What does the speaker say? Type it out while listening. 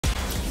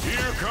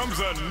comes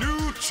a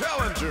new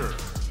challenger.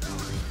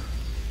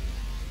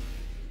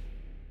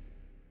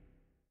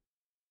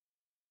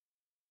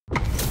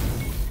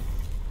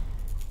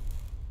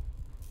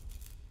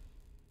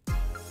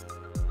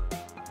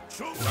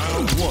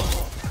 Round one.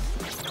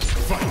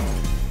 Fight.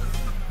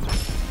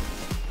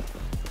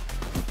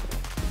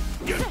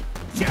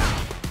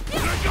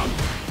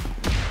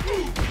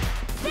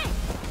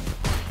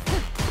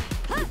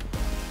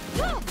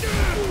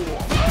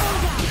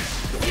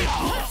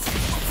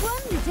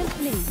 One little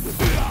flame.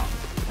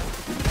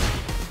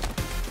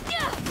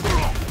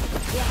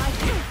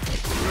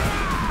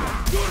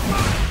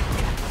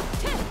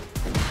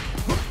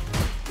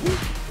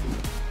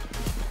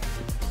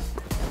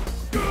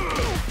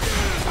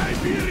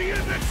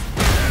 Siberian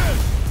Express!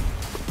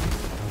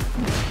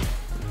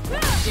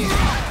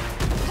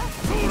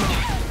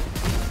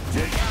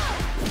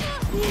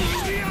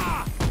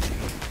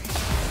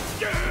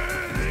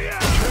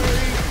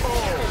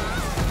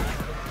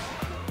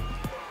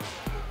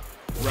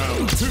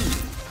 Round two.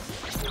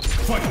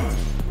 Fight!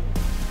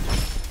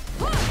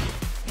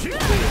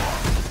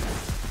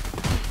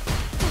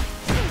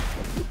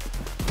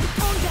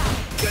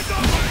 Get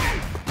off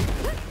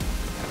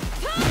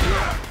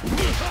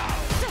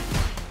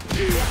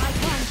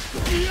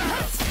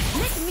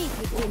Let me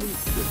begin.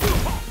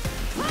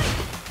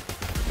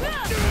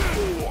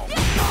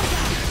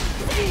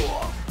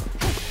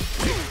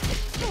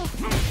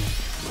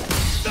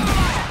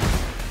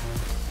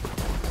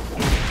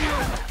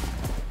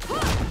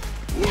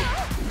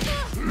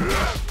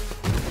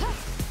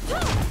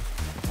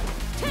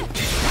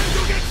 Time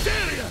to get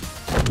serious!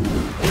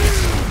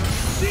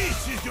 This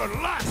is your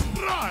last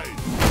ride!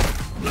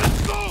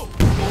 Let's go!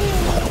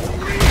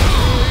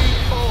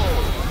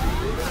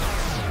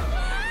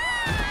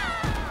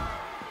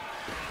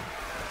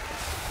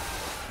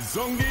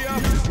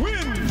 Zangief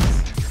wins!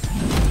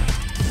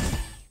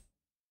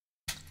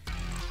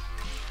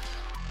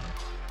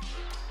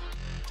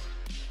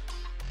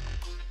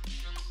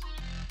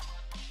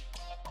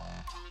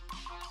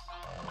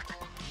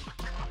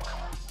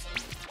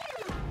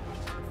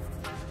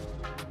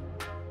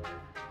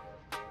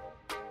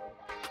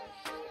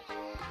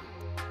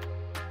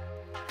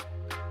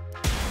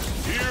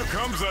 Here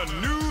comes a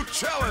new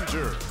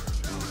challenger!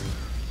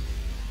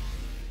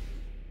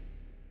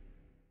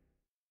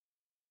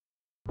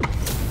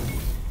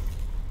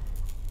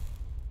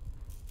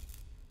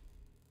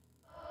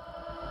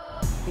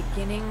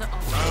 Beginning of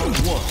Round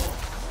one.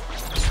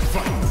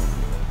 Fight!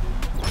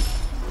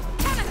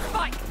 cannon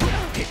fight.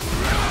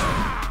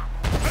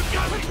 I'm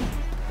coming!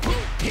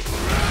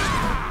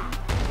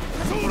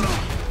 Sora!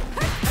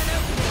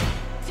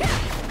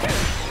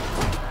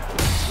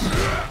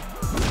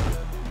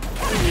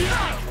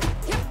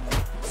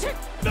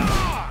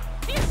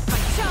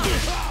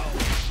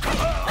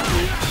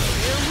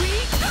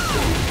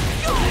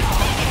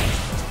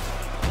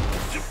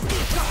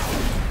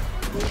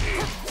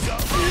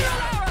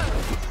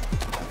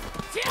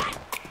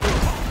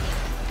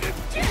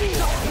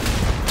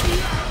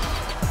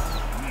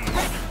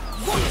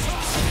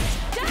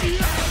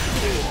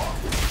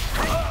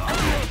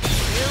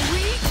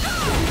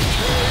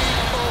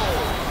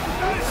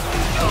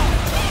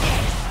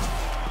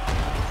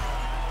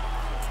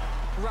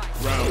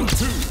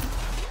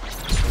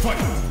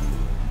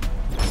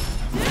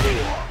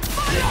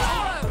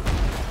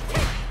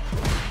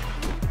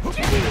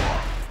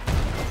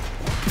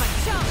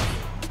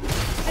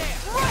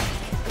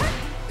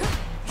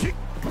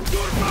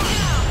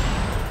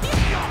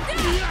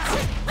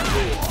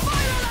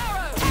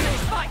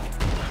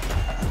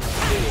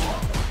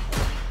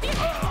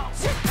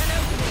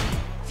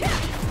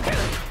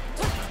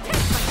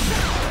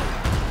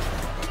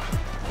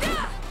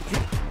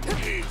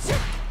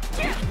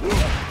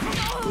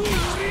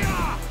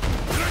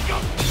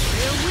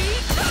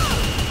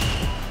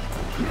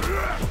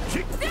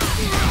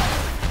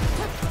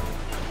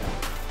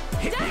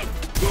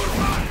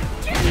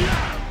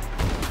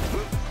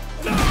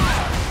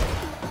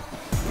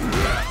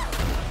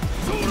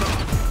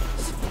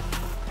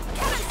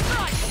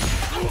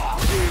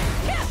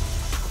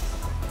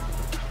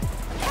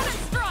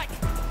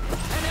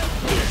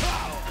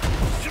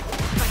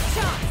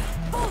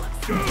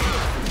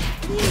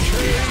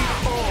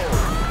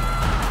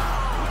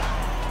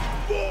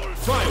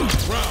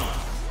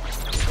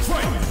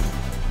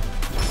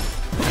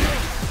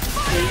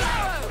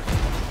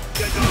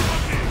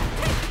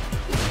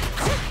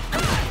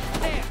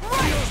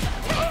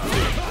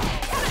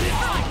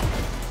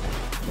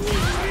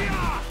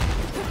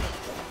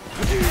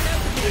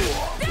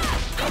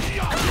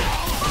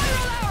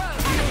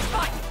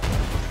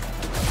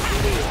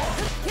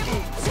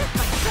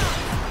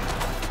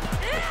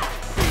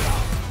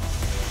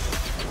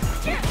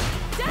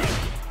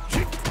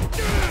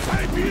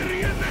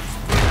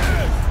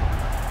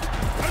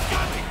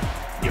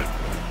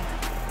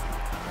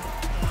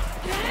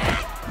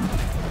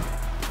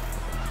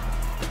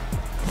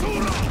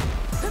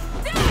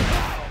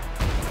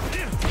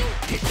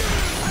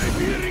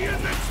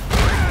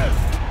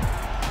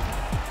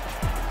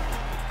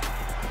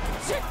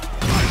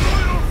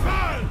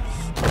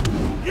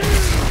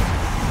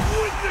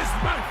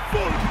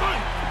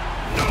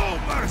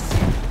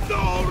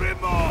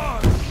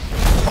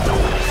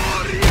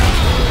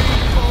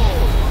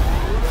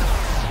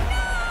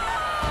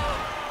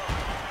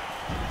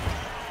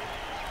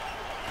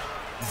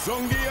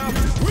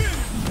 Zangief win!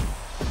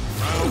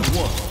 Round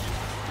one.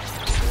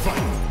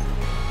 Fight!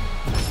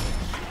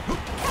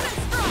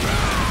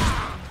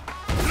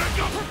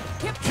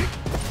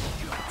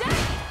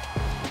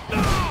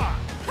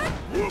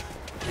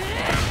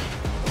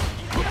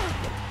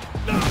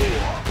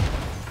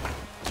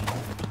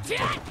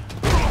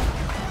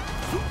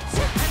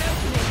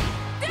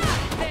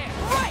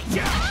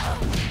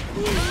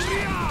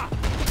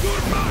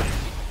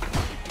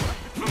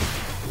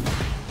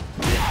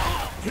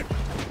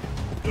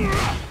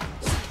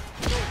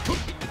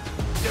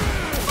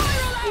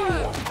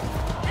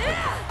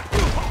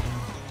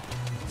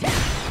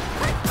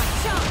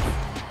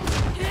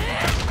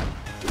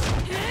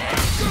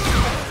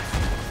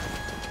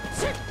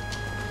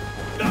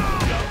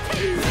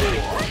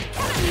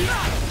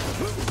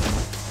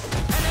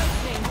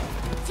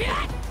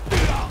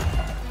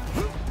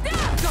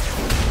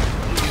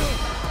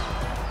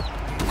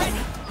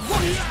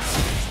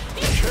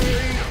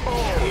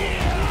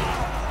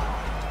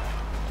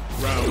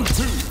 Round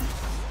two.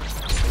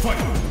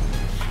 Fight!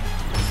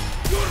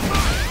 You're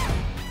mine!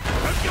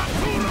 I've got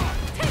Tura!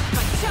 Take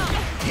my shot!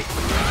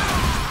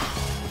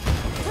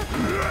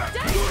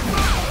 You're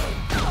mine!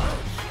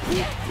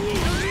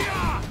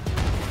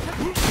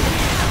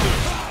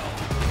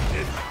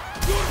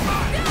 You're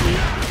mine!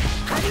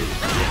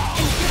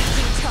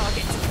 Engaging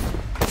target!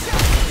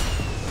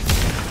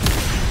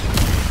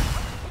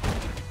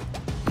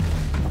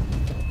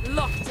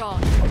 Locked on!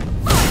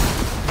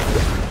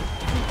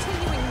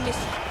 Continuing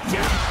mission!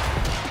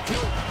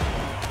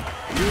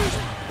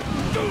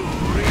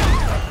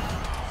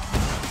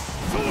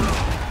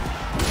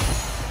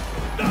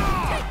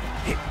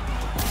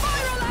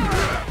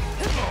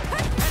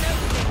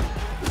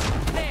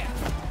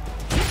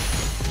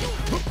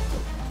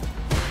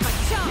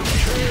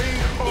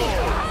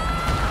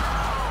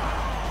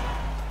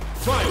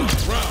 Final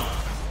round!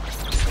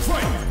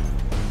 Fight!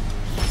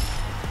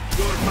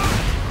 You're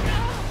mine!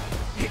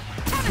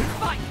 Cannon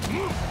fight!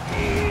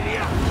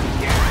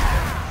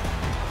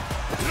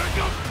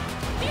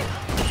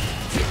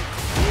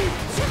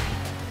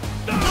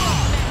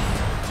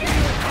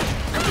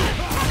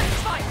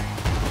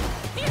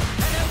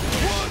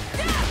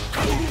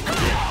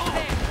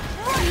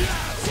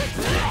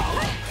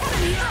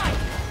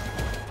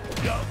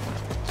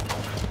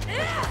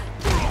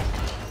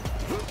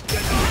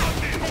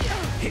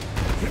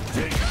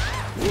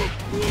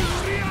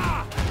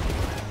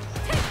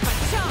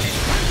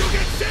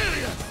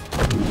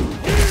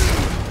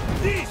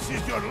 This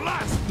is your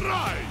last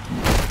ride!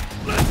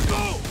 Let's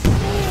go!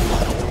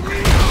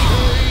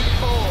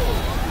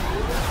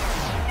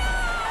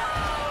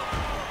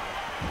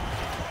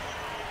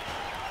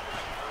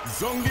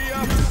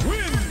 Zangief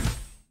win!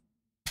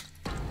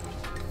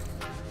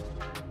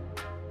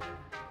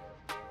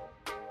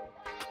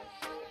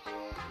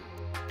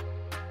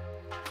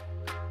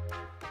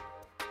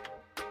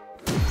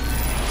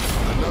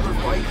 Another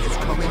fight is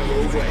coming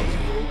your way.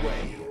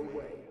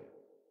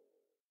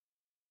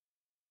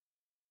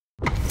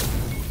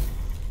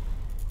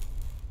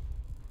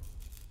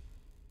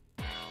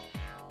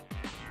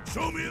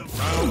 Show me a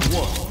round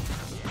one.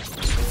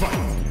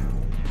 Fight!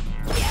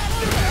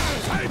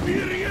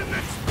 Siberian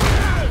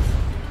Express!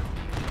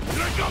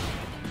 Drink up!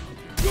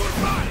 You're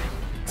mine!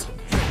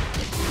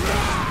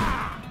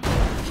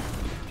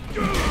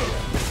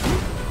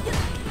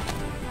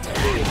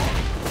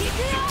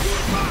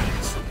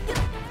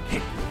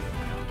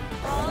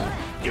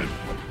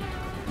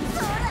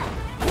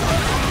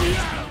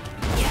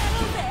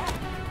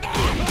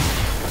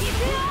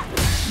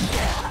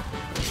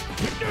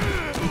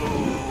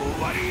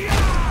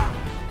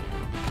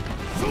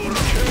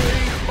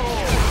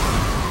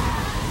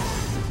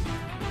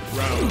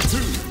 Round two.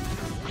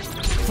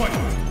 Fight!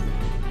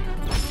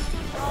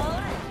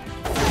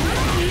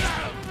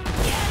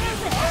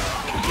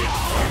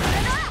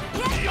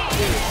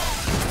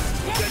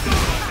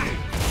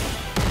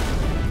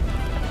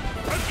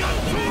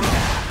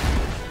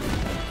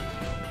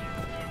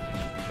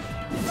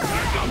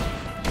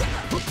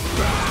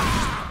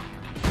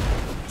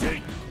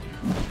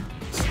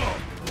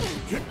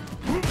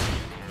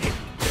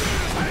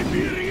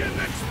 Siberian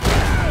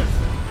Express!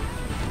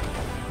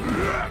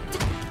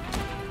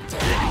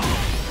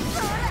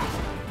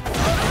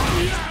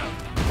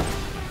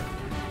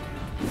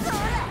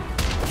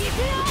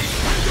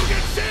 Time to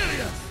get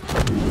serious!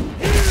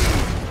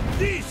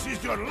 This is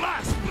your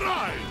last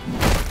ride!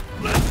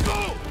 Let's go!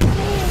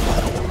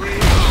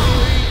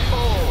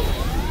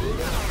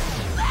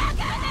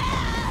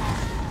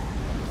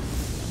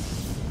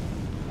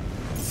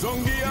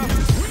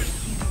 Zangief win!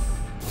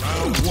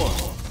 Round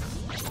one.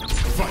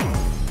 Fight!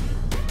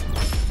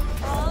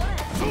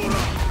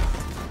 Tura!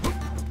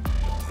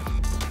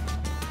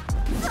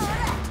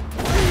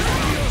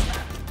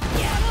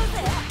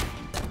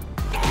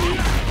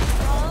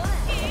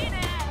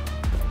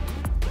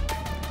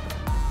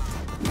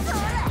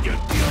 Get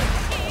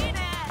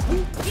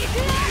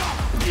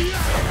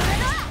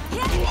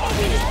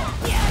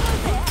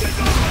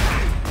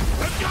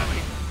on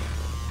me!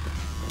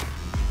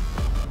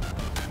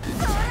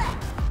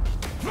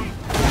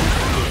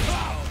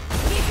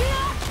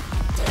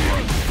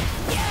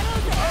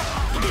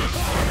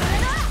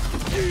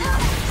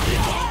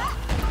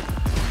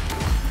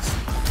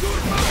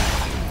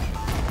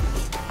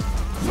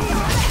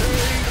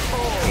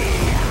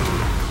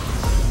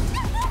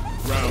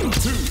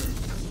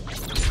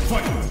 よ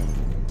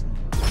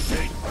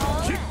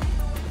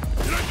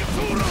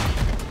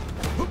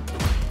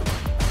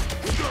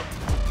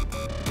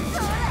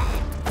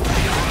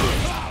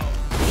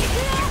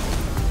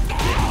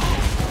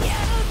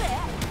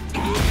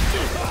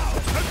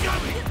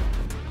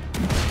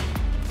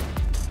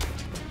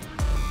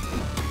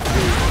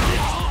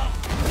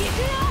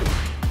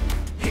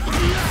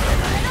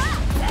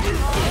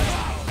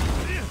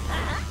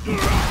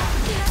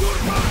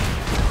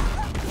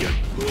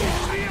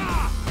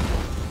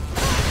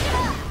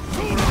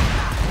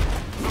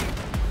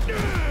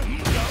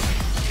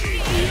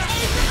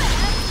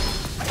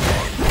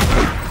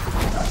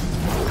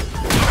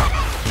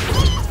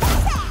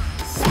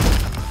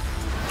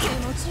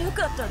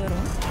かっただろ。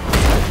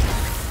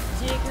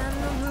時間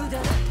の無駄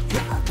だ。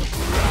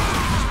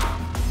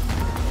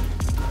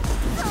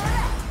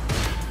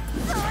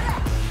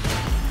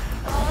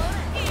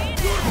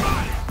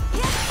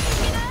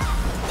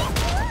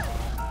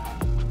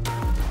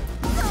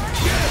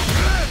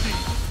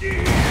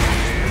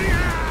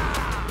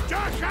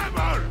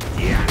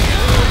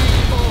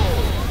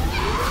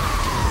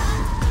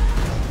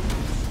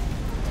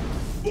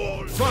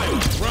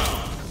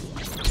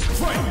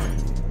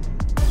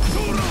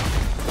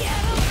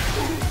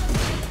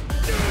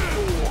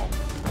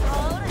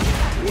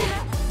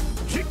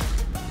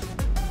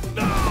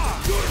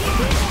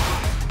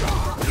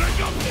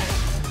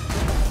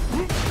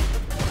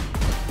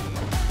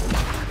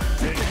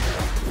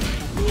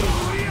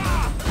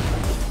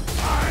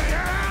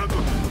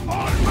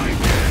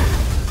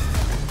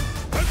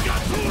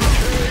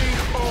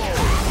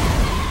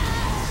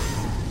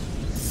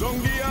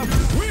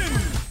Zangief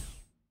wins!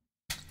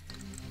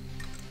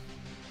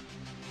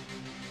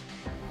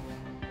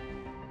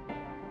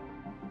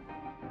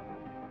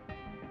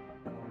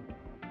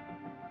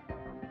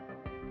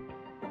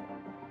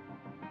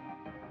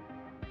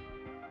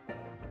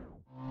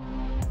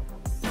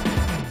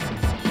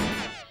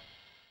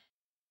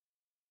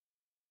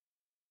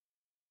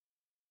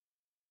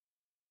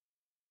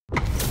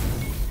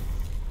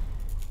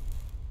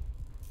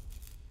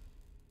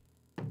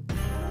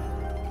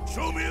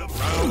 Show me a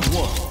round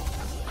one.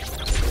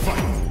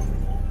 Fight!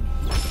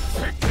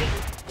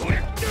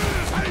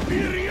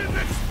 Siberian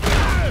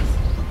Express!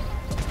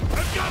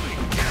 Agami!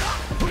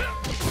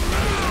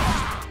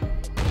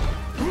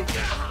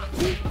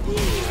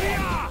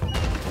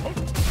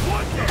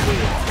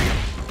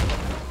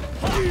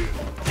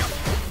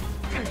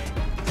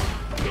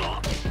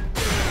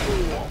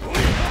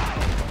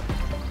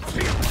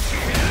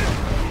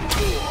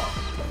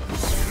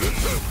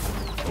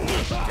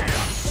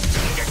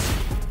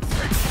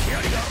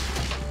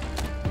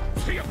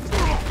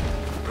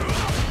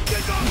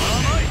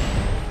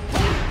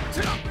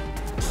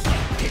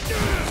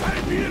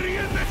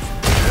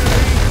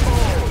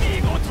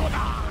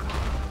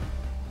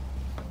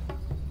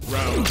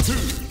 Round two.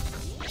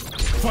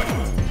 Fight!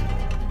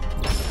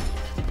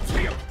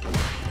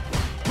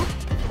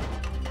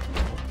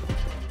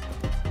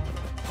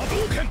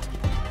 Hadouken!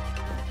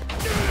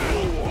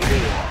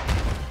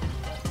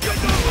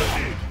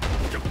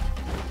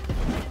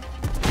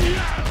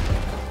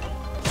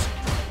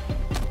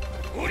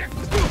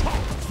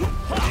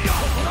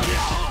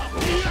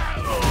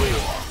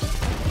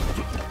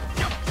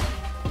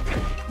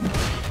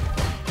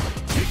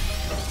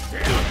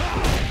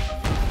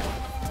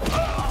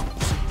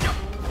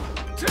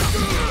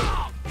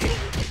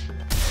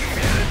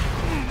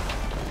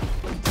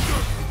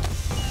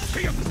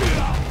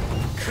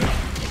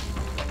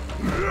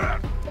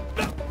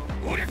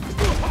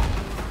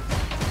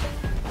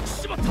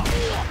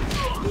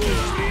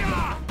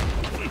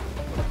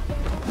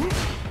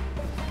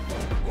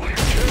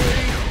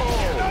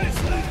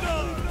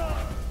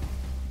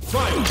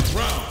 Final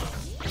round.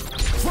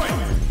 Fight!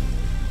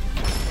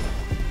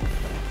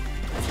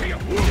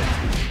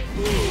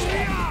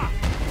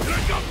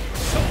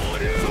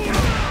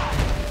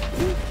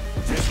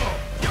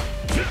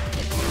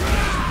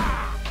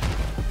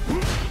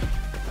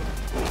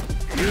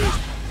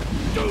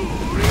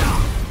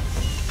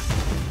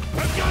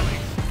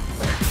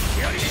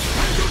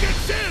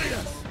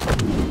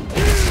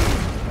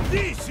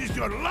 This is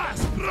your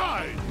last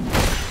ride!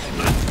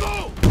 Let's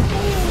go!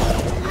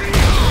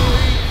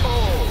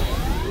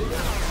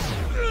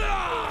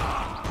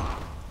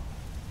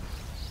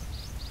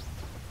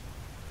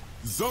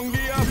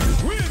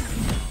 Zangief wins!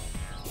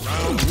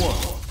 Round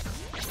one.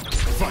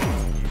 Fight!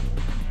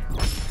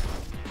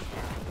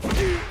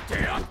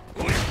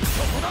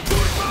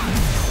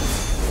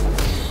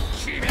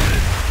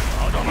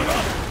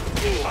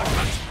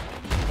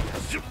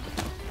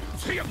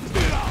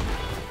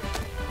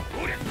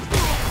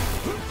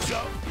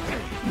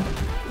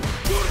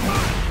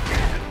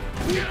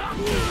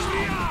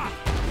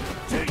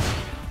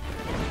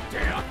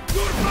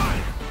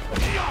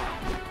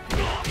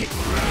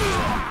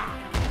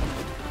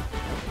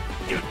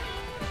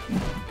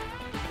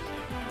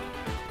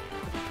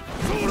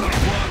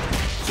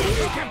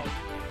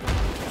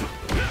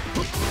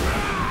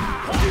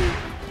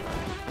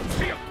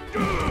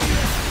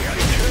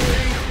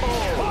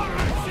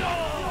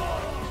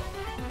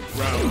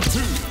 Round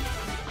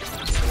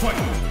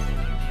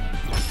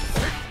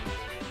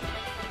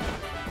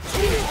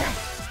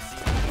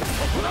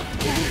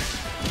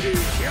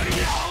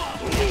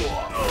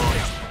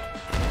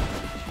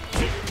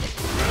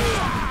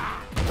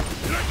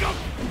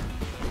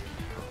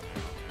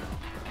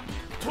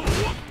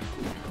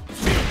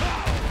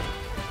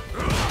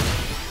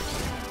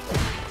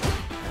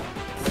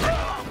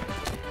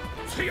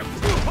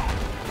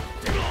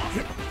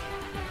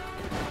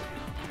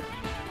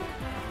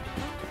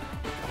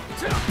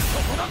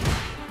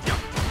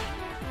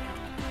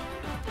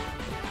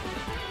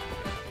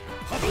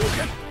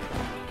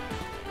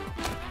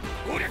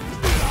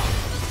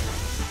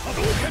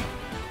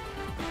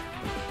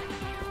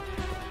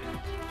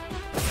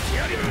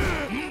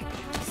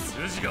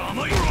筋が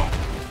甘い。くだ。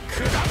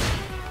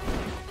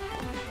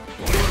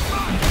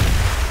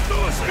ど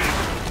うして。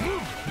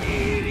い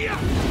りゃ。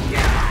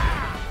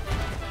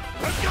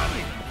助かる。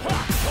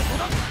そこ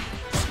だ。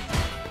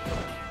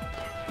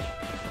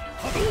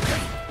波動拳。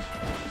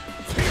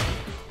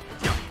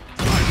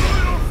My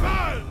loyal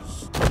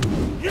fans,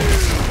 you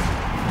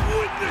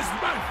witness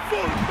my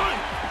full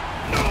might.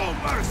 No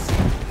mercy,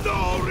 no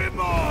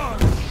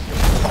remorse.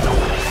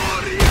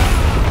 Warrior.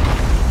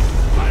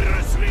 My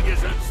wrestling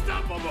is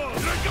unstoppable.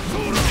 Like a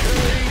tool.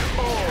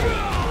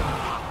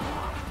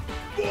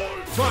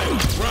 Final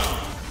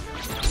round.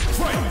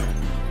 Fight.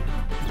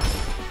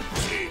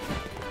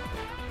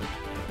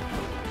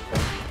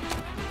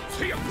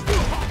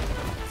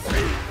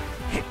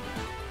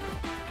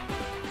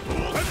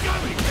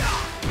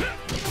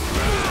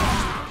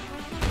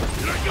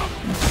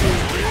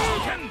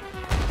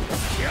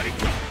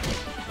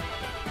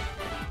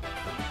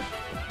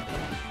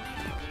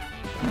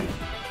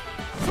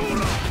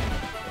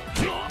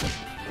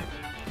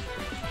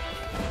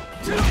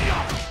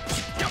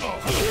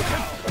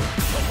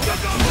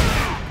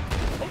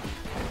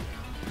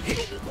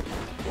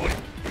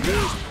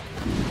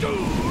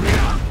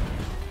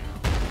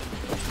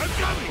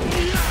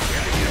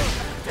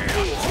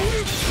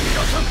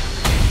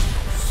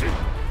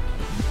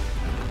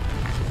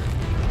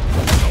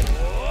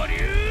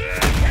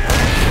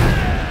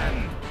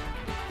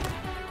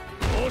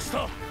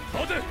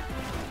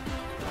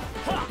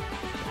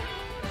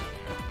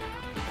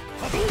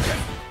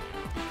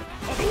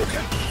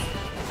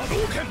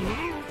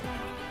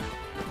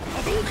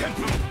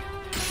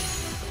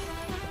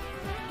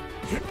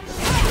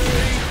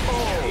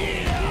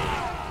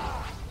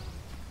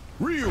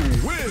 Ryu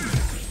wins!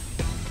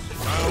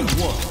 Round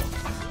 1.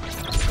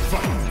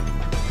 Fight!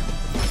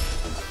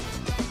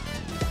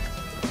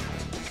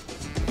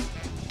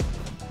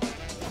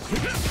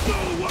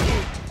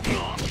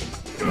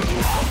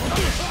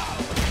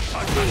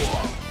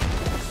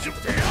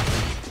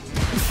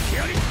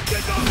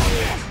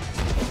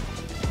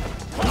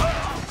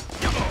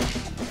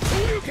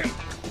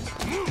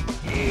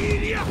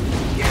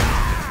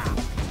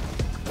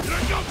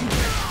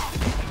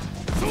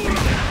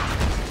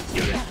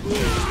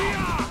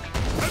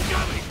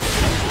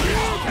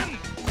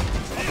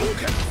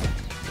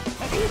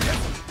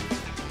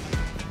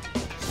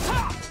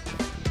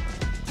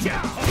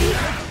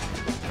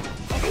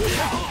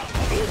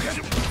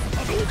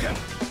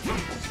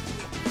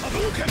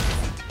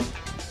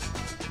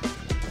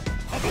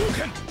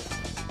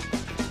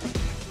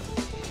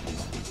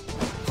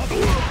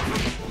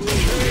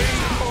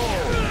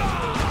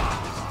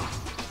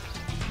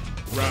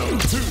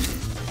 Round 2.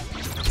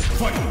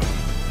 Fight!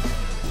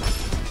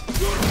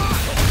 You're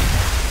mine!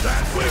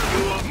 That's where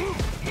you are!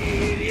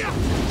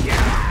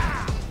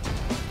 Yeah!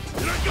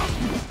 Let go!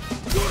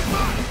 You're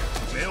mine!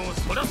 目を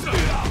そらすな！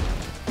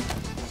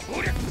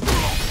おりゃ！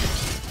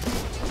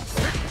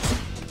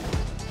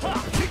は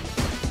っ！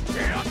で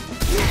や！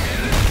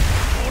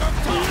もらっ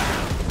た！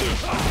ゲ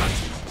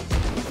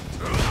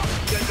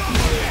ット！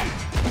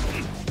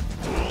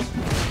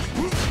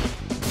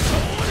昇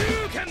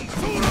竜拳！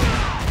そら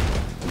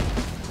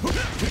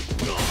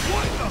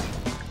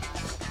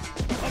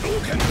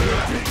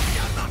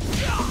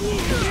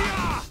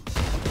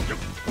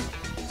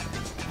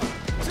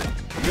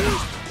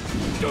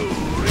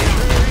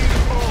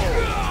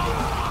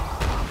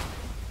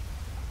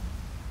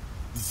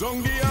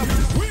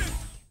！Zangief win!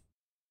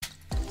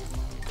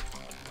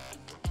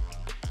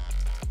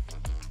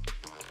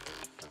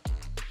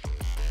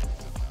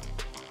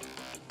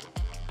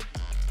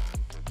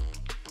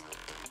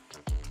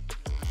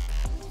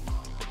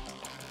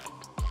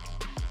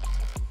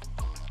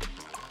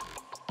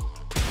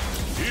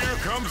 Here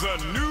comes a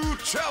new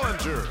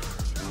challenger!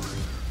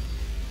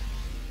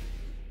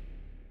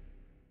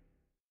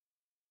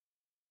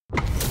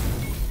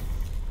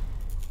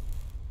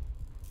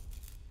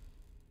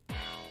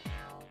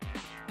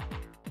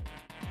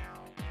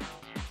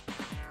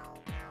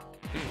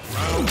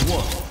 Round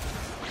 1.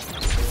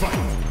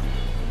 Fight!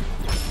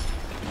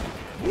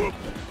 Whoop!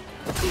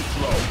 Too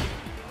slow!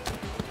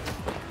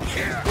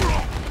 Here!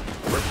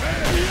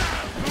 Prepare!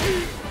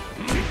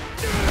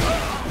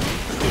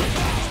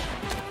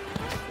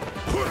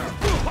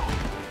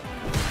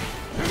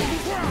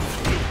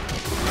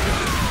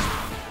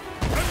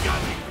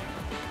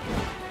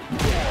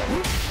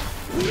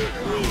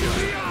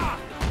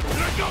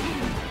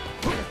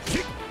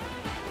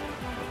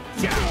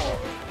 Yeah!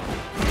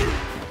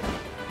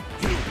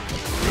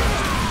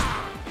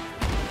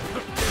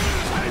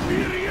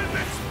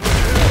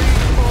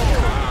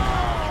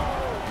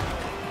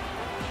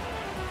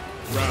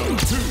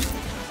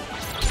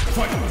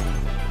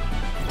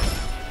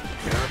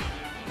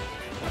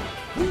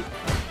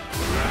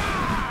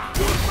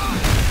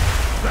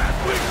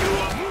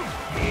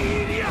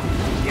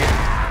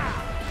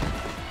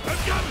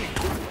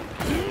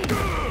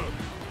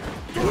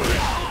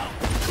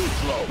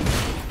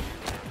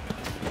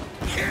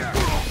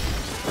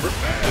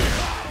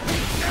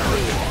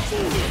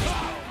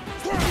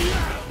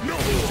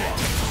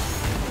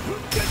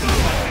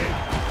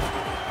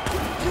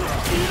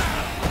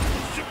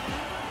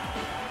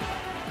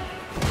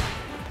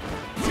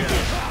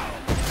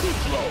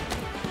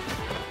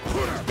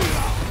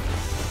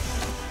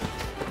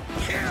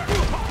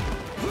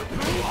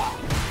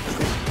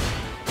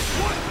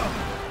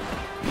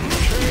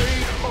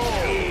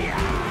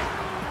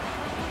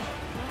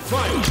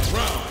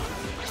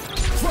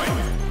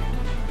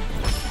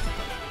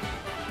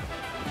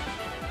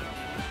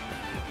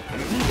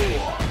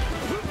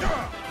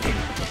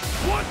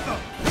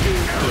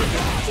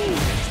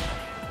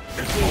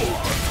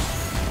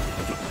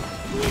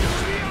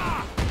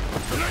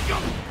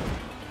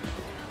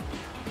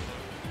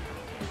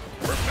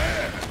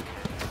 Prepare!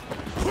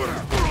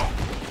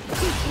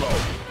 Too slow!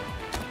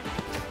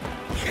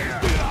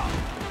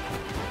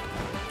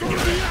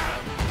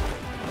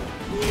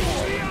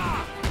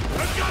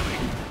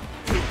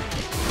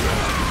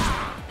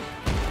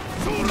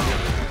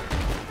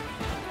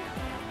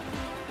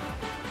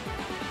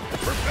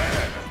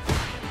 Prepare!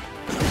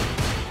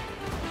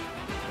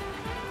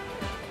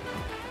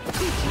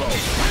 Too slow!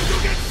 Time to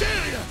get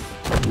serious!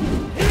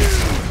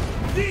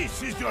 This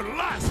is your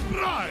last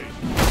ride!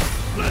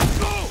 Let's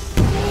go!